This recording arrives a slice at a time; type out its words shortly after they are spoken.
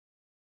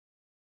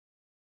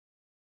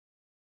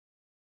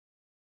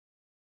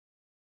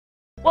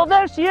Well,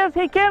 there she is.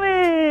 Hey,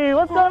 Kimmy.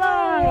 What's going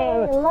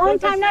on? Long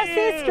time no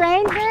see,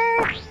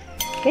 stranger.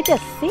 Good to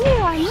see you.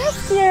 I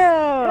miss you.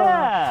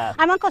 Yeah.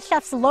 I'm Uncle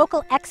Chef's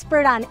local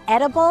expert on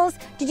edibles.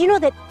 Did you know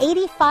that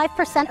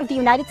 85% of the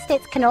United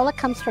States canola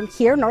comes from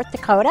here, North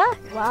Dakota?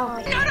 Wow.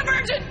 You're not a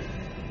virgin!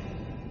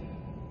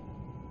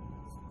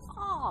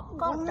 Oh,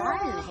 God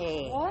darn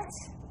it. What?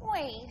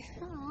 Wait.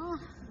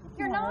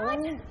 You're not?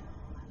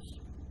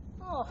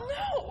 Oh.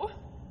 No.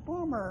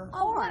 Boomer.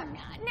 Oh,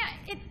 no,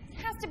 it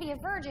has to be a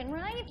virgin,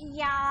 right?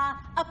 Yeah,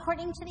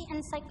 according to the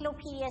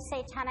Encyclopedia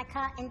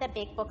Satanica in the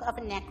Big Book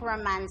of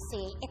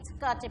Necromancy, it's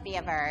got to be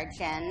a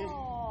virgin.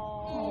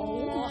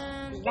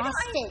 Lost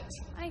it.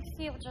 I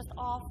feel just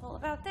awful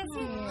about this.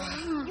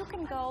 You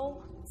can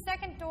go.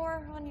 Second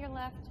door on your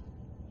left.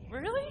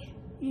 Really?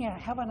 Yeah,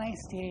 have a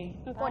nice day.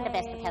 Go in the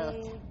best of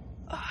health.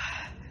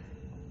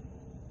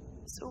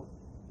 So,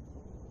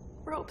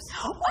 ropes.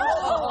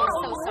 Oh,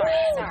 so sorry.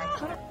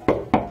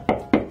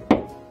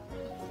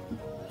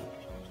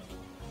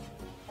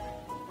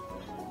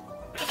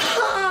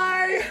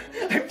 Hi!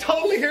 I'm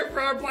totally here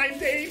for our blind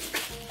date.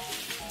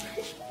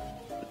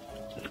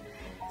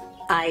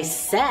 I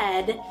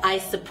said I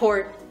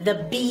support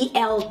the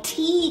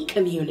BLT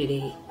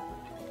community.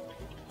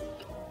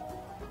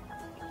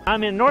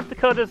 I'm in North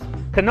Dakota's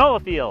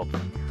canola fields.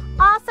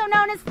 Also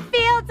known as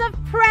Fields of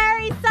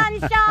Prairie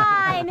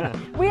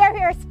Sunshine. We are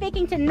here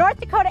speaking to North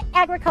Dakota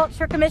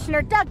Agriculture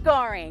Commissioner Doug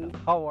Goring.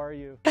 How are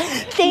you?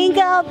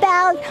 Jingle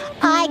bells,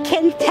 I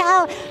can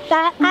tell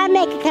that I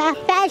make a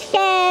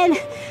confession.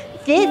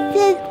 This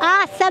is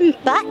awesome,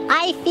 but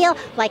I feel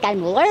like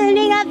I'm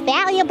learning a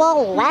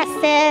valuable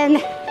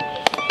lesson.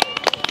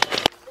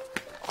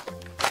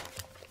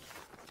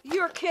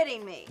 You're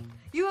kidding me.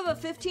 You have a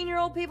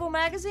 15-year-old People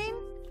magazine?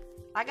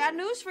 I got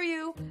news for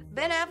you.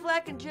 Ben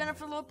Affleck and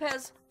Jennifer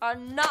Lopez are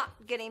not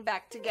getting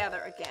back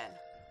together again.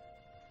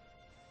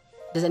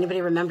 Does anybody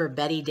remember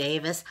Betty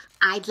Davis?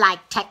 I'd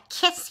like to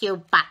kiss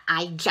you, but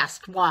I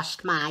just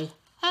washed my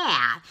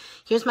hair.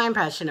 Here's my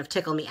impression of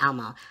Tickle Me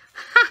Elmo.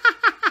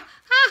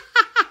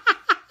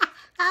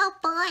 Oh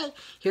boy.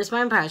 Here's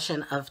my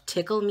impression of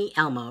Tickle Me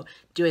Elmo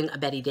doing a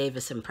Betty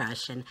Davis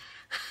impression.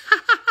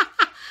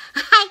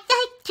 I'd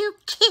like to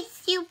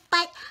kiss you,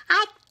 but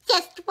I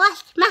just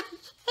washed my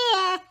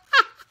hair.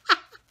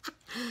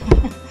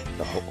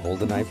 Hold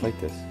the knife like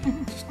this.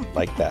 Just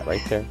like that,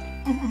 right there.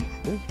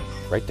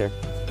 Right there.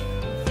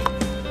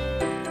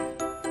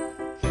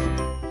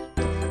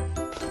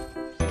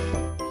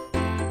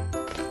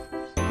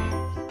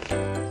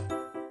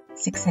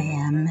 $6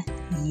 a.m.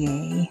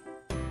 Yay.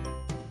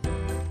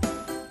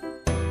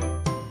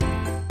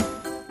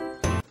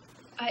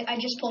 I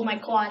just pulled my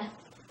quad.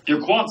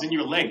 Your quad's in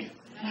your leg.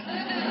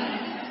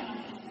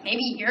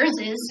 Maybe yours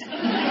is.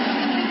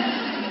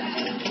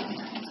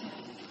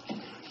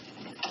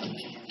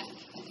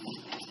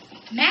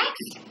 Max,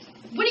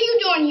 what are you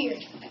doing here?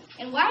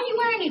 And why are you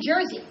wearing a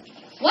jersey?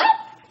 What?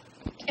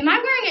 Am I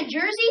wearing a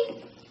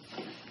jersey?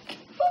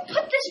 Who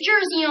put this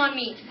jersey on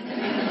me?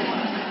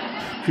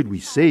 Should we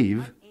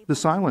save the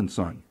silent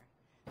son?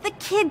 The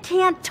kid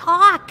can't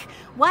talk.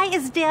 Why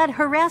is Dad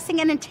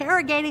harassing and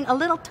interrogating a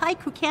little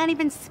tyke who can't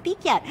even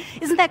speak yet?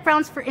 Isn't that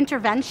grounds for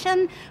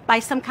intervention by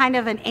some kind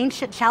of an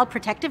ancient child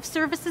protective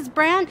services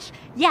branch?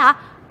 Yeah,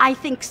 I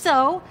think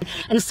so.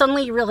 And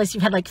suddenly you realize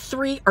you've had like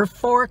 3 or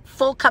 4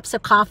 full cups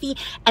of coffee,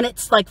 and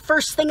it's like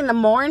first thing in the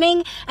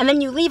morning, and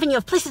then you leave and you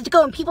have places to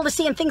go and people to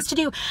see and things to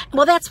do.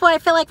 Well, that's why I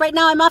feel like right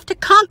now I'm off to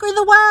conquer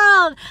the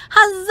world.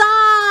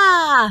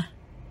 Huzzah!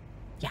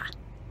 Yeah,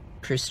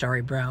 true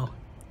story, bro.